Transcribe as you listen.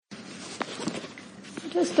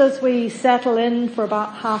Just as we settle in for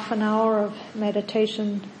about half an hour of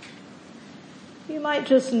meditation, you might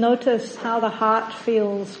just notice how the heart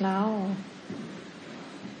feels now,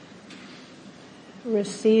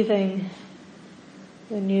 receiving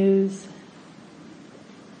the news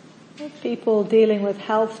of people dealing with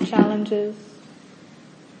health challenges,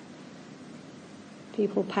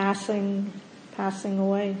 people passing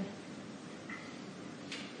away.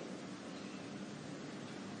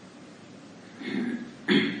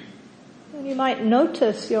 And you might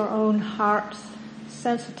notice your own heart's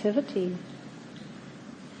sensitivity.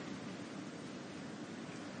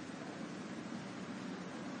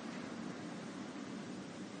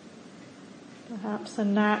 Perhaps a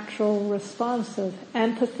natural response of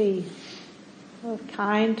empathy, of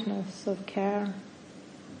kindness, of care.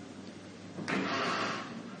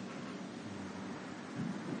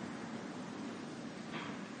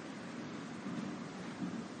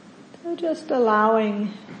 So just allowing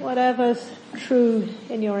whatever's true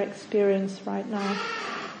in your experience right now.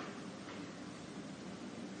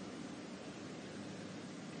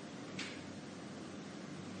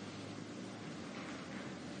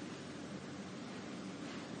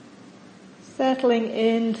 Settling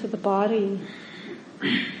into the body,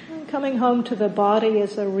 and coming home to the body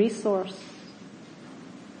as a resource.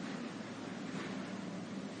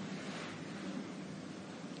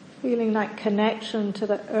 Feeling that connection to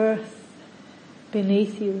the earth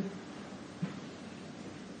beneath you.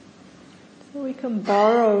 So we can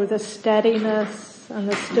borrow the steadiness and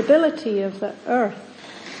the stability of the earth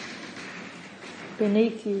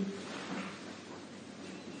beneath you.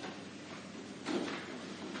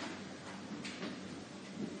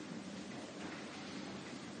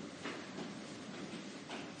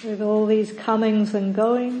 With all these comings and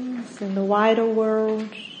goings in the wider world,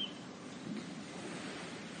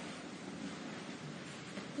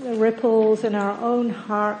 the ripples in our own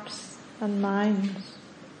hearts and minds,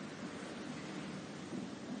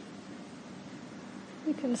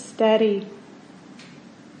 we can steady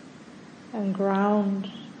and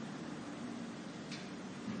ground,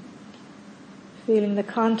 feeling the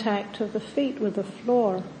contact of the feet with the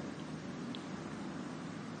floor.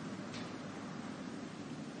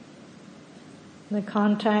 The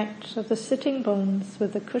contact of the sitting bones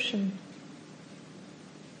with the cushion.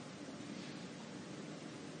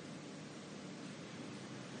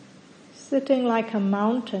 Sitting like a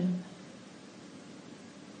mountain,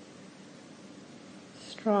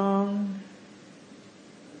 strong,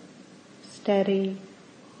 steady,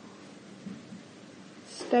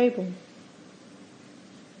 stable,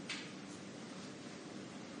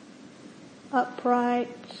 upright,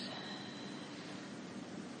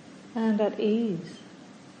 and at ease.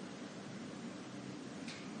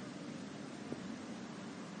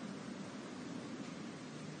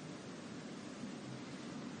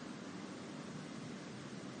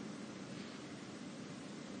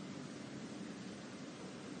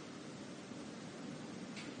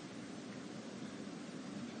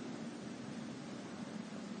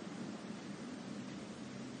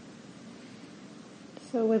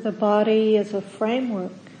 So with the body as a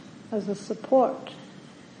framework, as a support,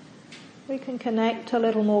 we can connect a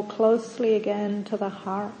little more closely again to the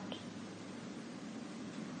heart.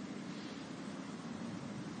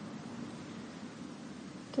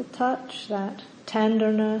 To touch that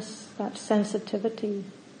tenderness, that sensitivity.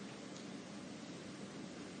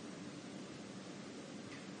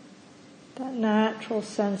 That natural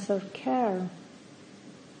sense of care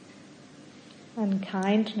and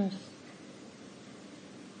kindness.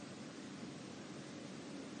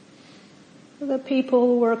 The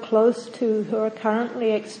people we're close to who are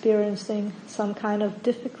currently experiencing some kind of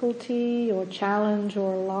difficulty or challenge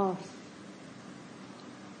or loss.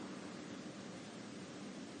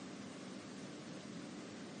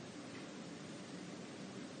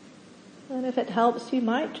 And if it helps, you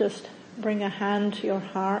might just bring a hand to your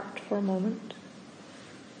heart for a moment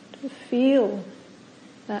to feel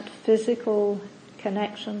that physical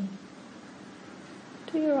connection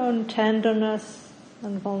to your own tenderness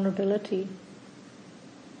and vulnerability.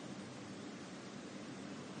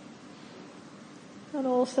 And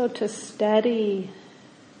also to steady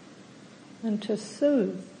and to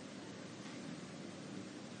soothe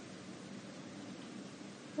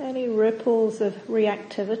any ripples of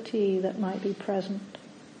reactivity that might be present.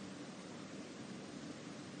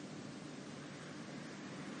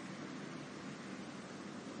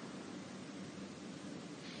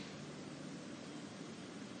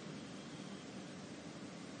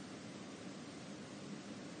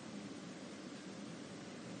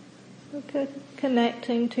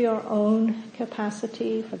 Connecting to your own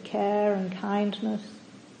capacity for care and kindness.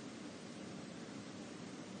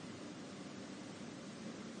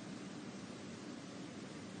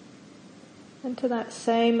 into that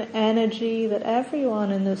same energy that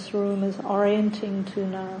everyone in this room is orienting to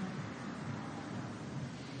now.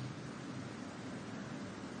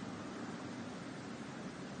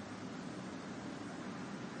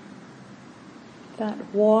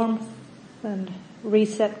 That warmth and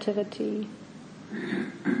receptivity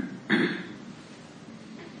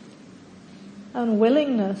and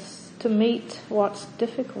willingness to meet what's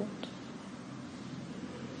difficult.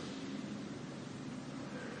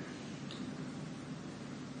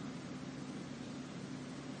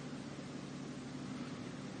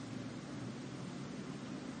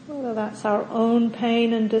 Whether that's our own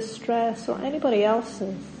pain and distress or anybody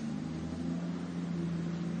else's.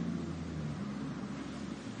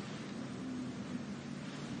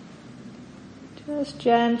 Just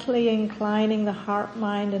gently inclining the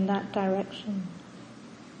heart-mind in that direction.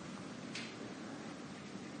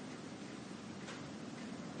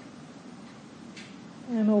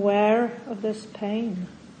 I'm aware of this pain.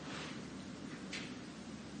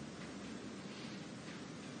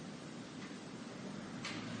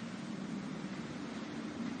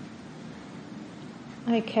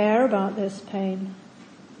 I care about this pain.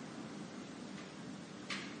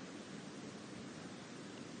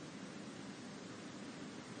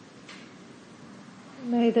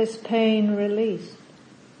 May this pain release.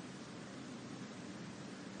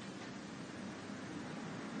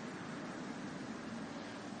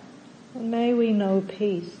 And may we know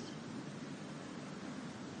peace.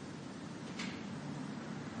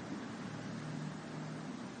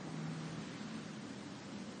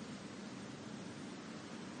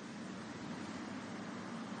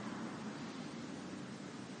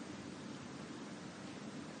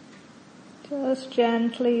 Just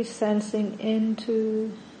gently sensing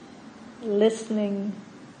into, listening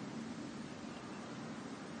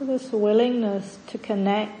to this willingness to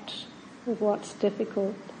connect with what's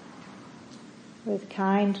difficult, with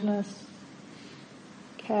kindness,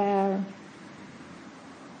 care,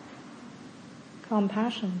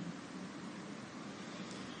 compassion.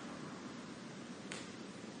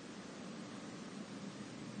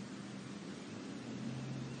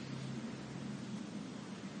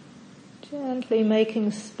 Gently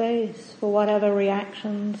making space for whatever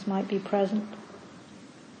reactions might be present.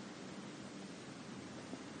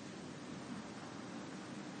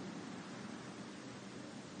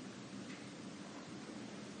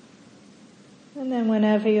 And then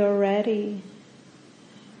whenever you're ready,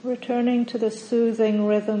 returning to the soothing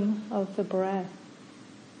rhythm of the breath.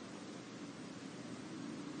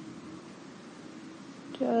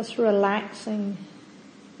 Just relaxing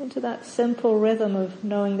into that simple rhythm of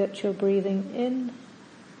knowing that you're breathing in,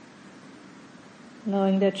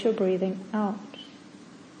 knowing that you're breathing out.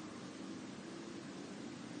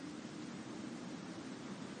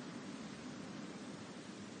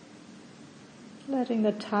 Letting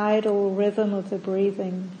the tidal rhythm of the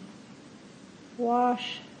breathing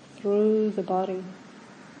wash through the body.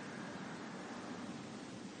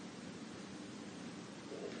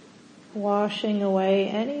 Washing away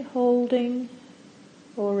any holding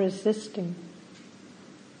or resisting.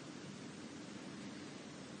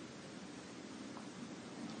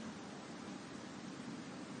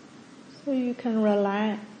 So you can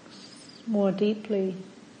relax more deeply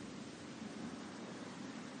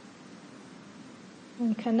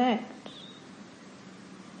and connect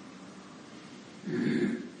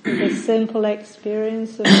with the simple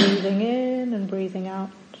experience of breathing in and breathing out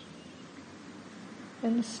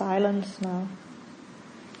in silence now.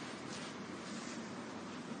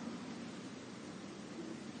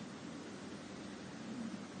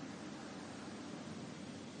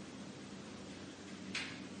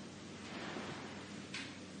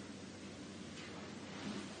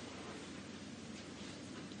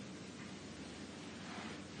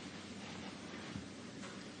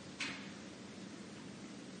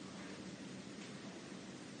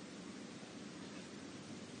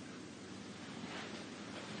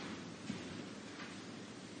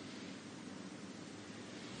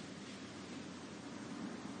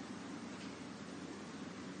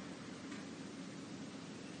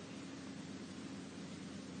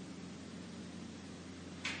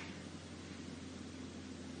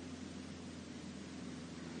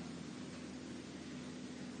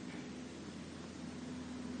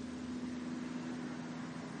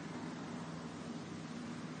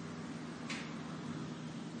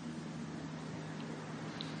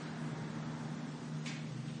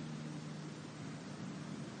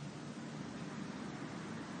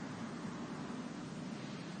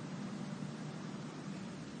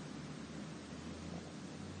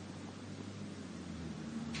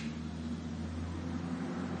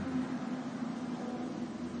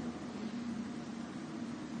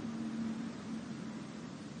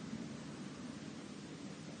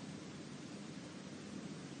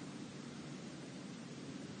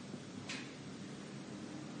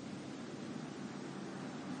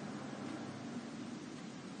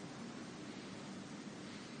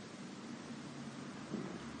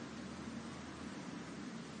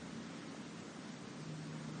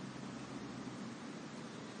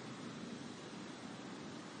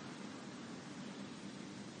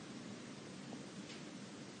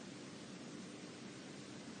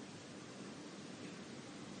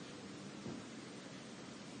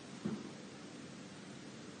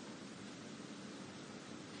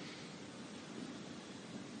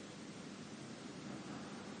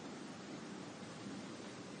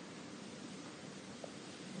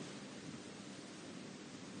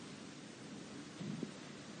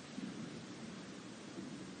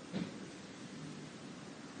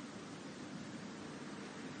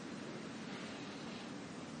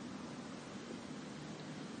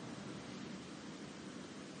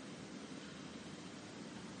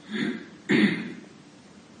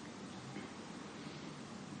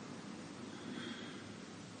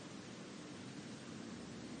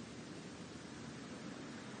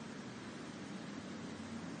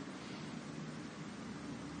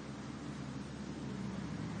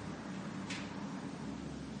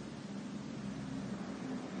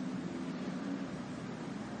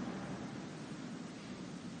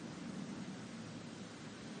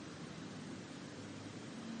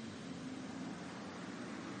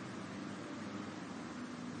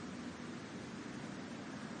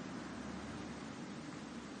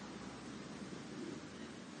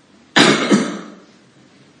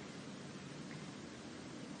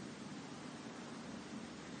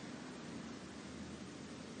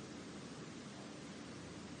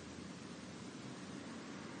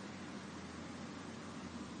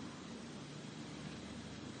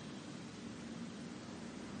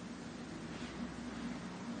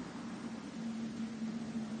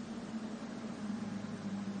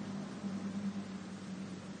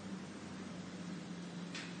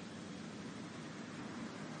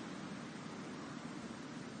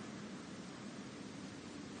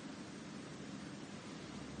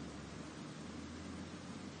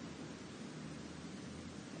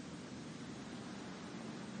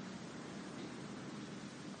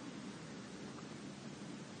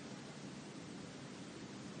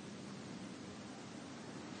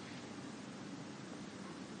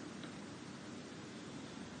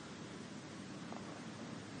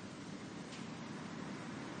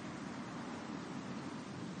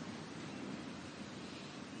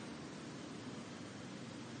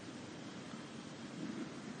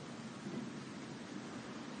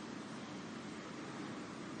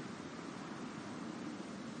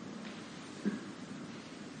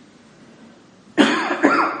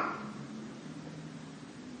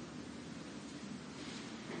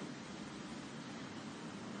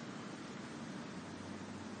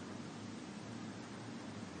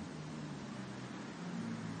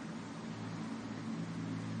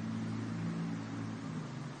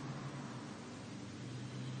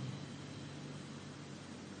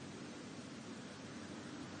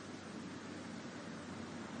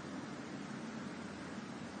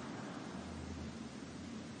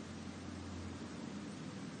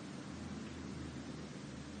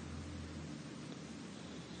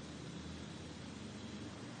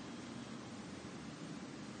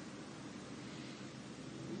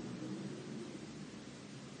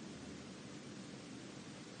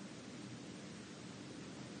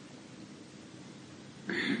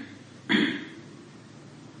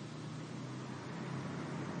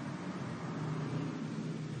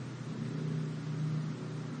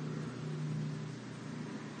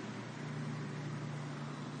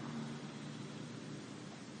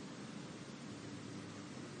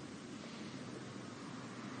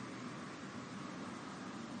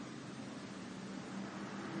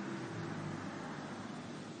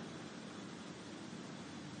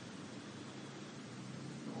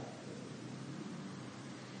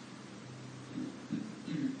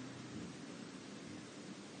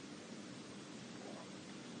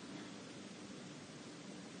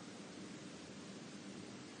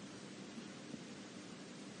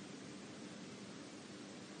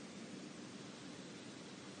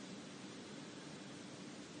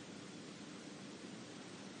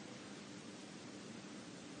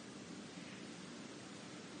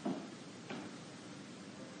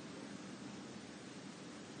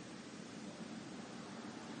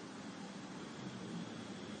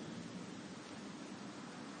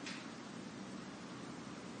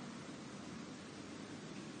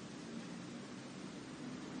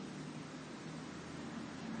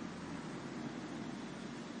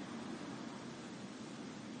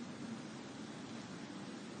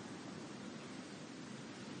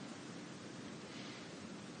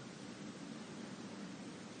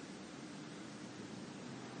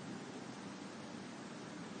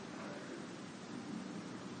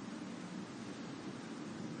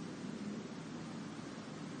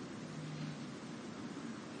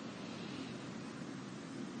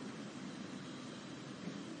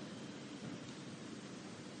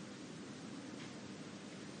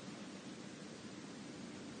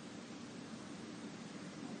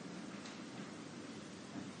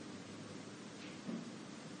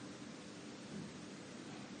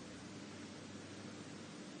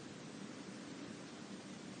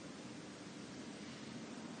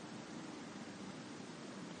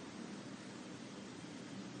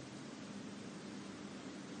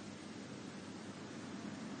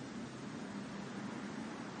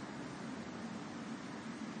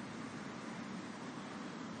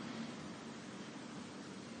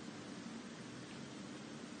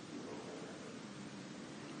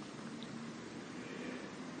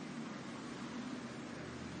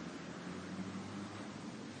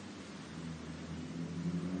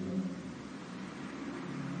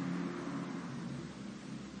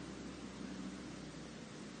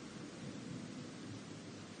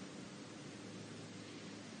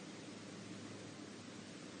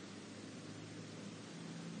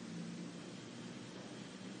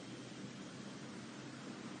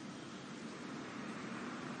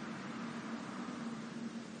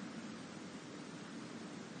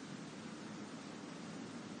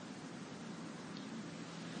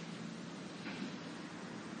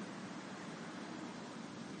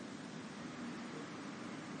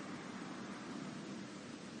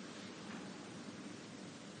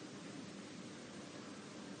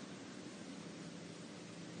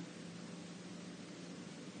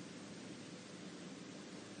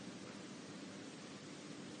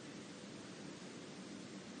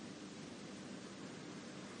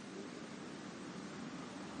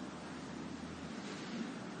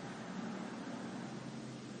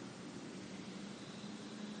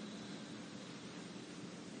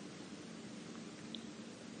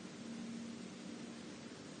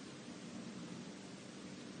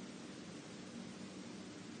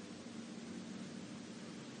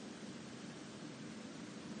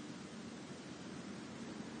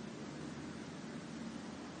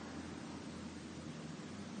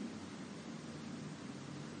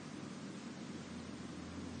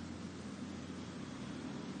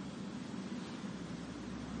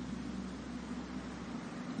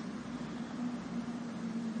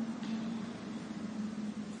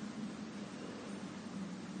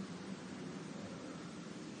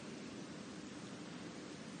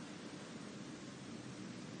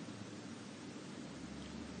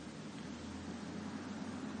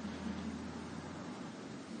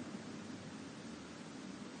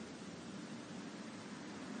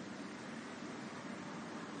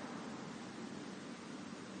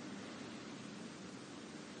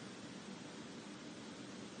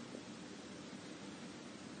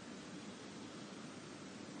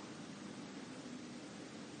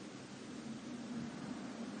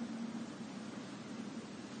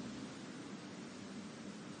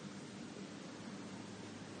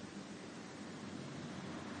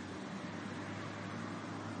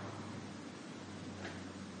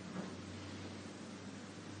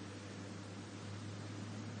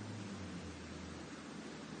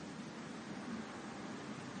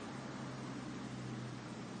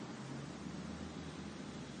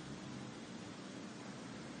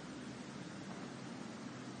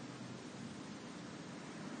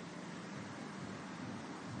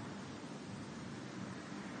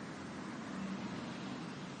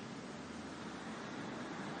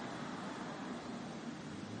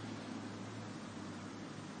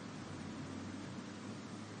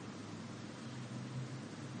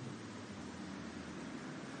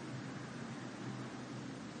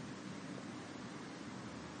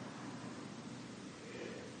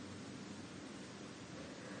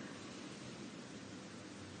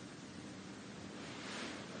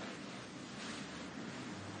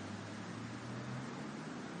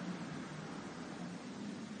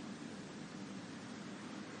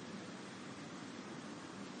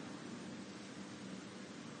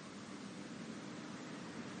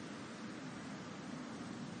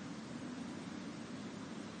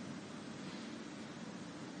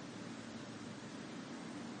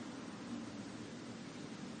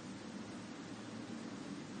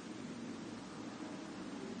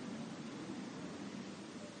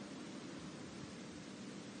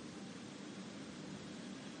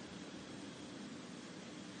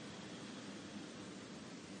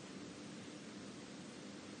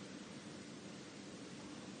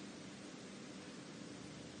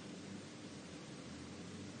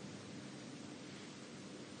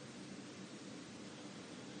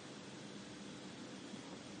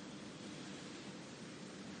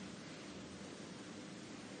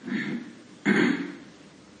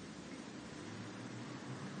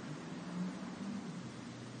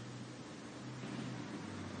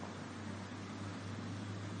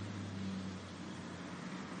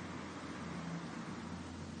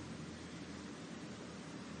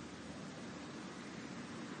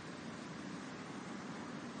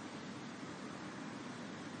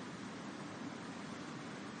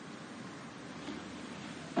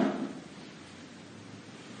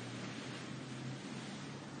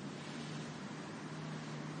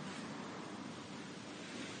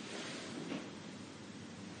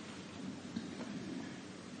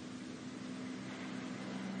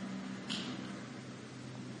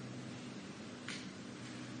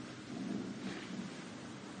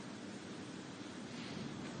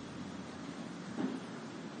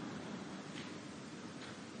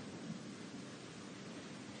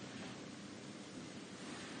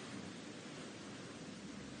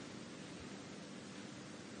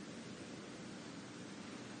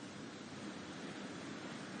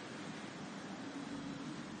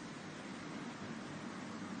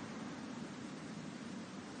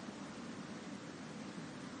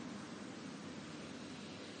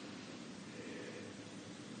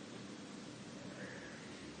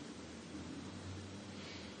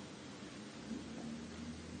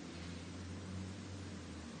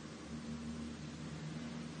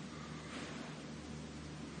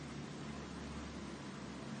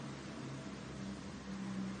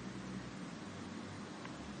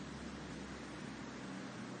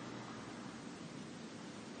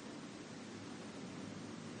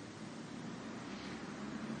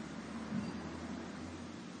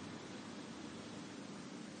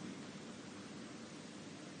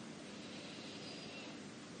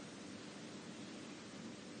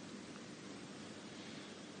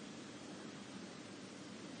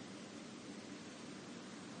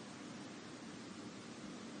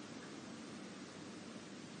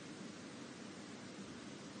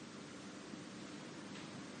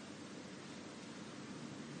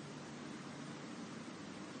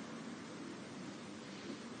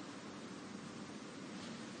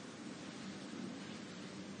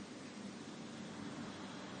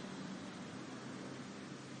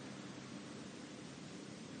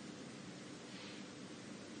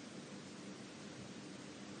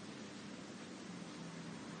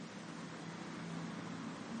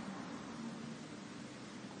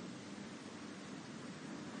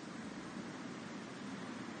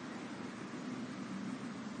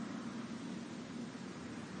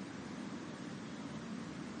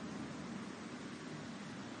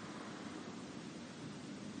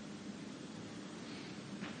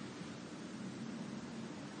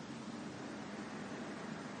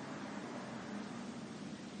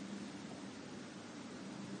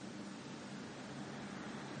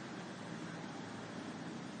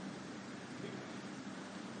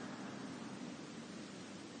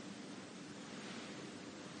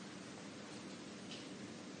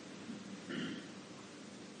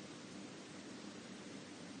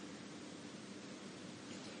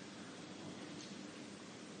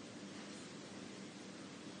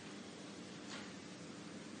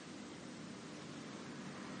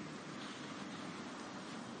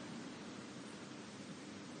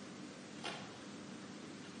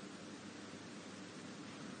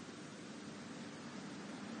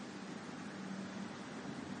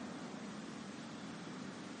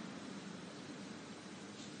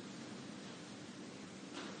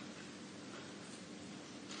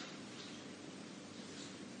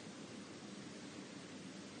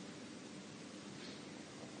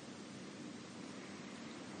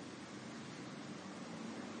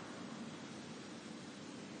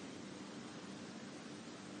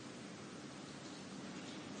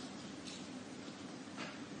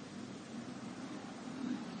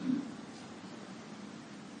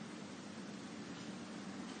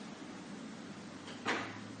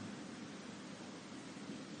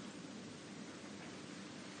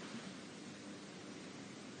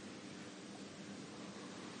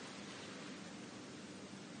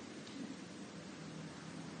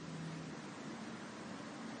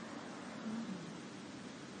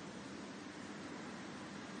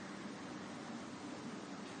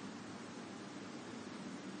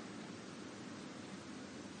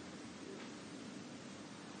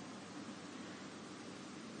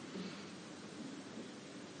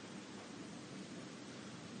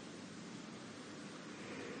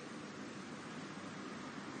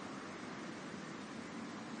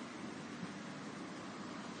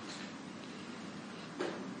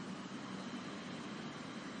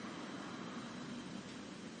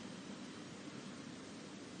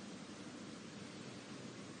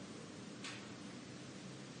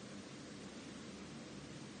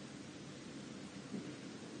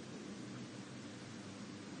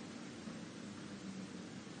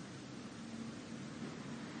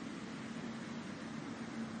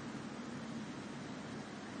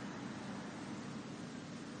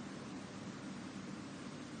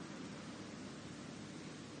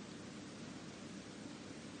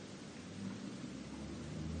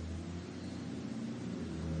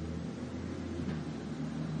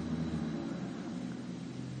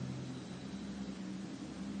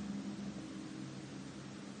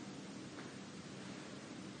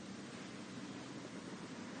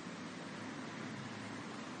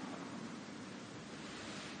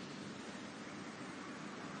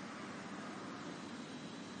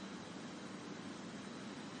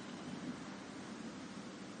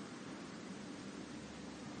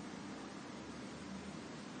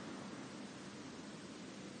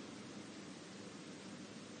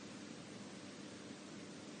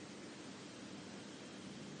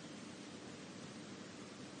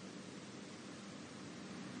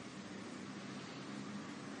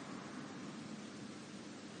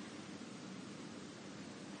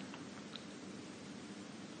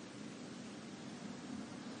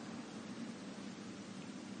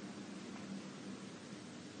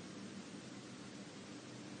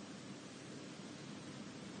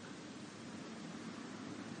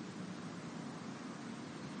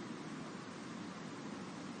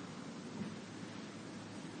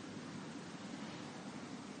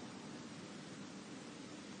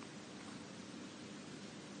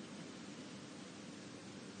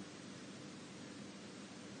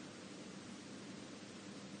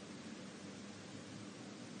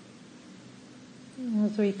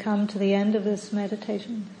 As we come to the end of this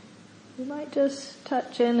meditation, we might just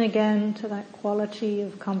touch in again to that quality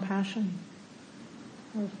of compassion,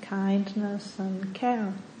 of kindness and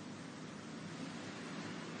care.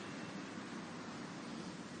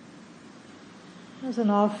 As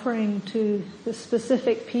an offering to the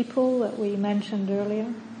specific people that we mentioned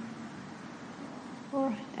earlier,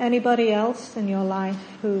 or anybody else in your life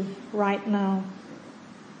who right now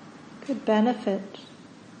could benefit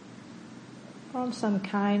from some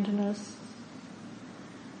kindness,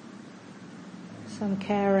 some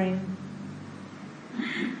caring,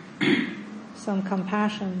 some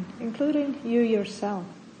compassion, including you yourself.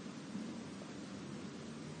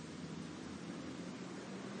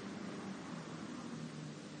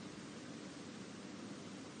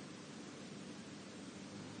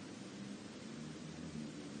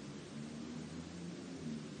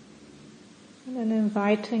 And then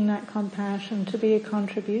inviting that compassion to be a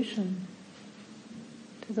contribution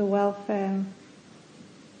to the welfare,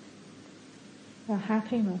 the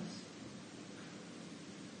happiness,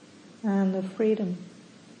 and the freedom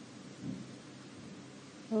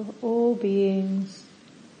of all beings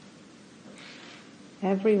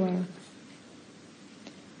everywhere.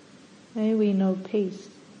 May we know peace.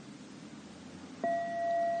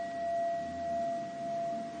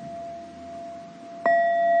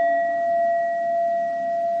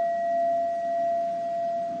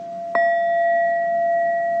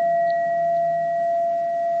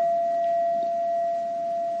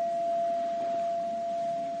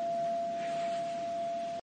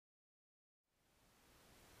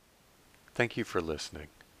 Thank you for listening.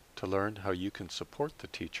 To learn how you can support the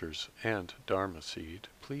teachers and Dharma Seed,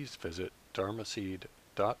 please visit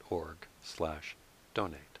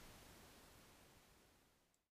dharmaseed.org/donate.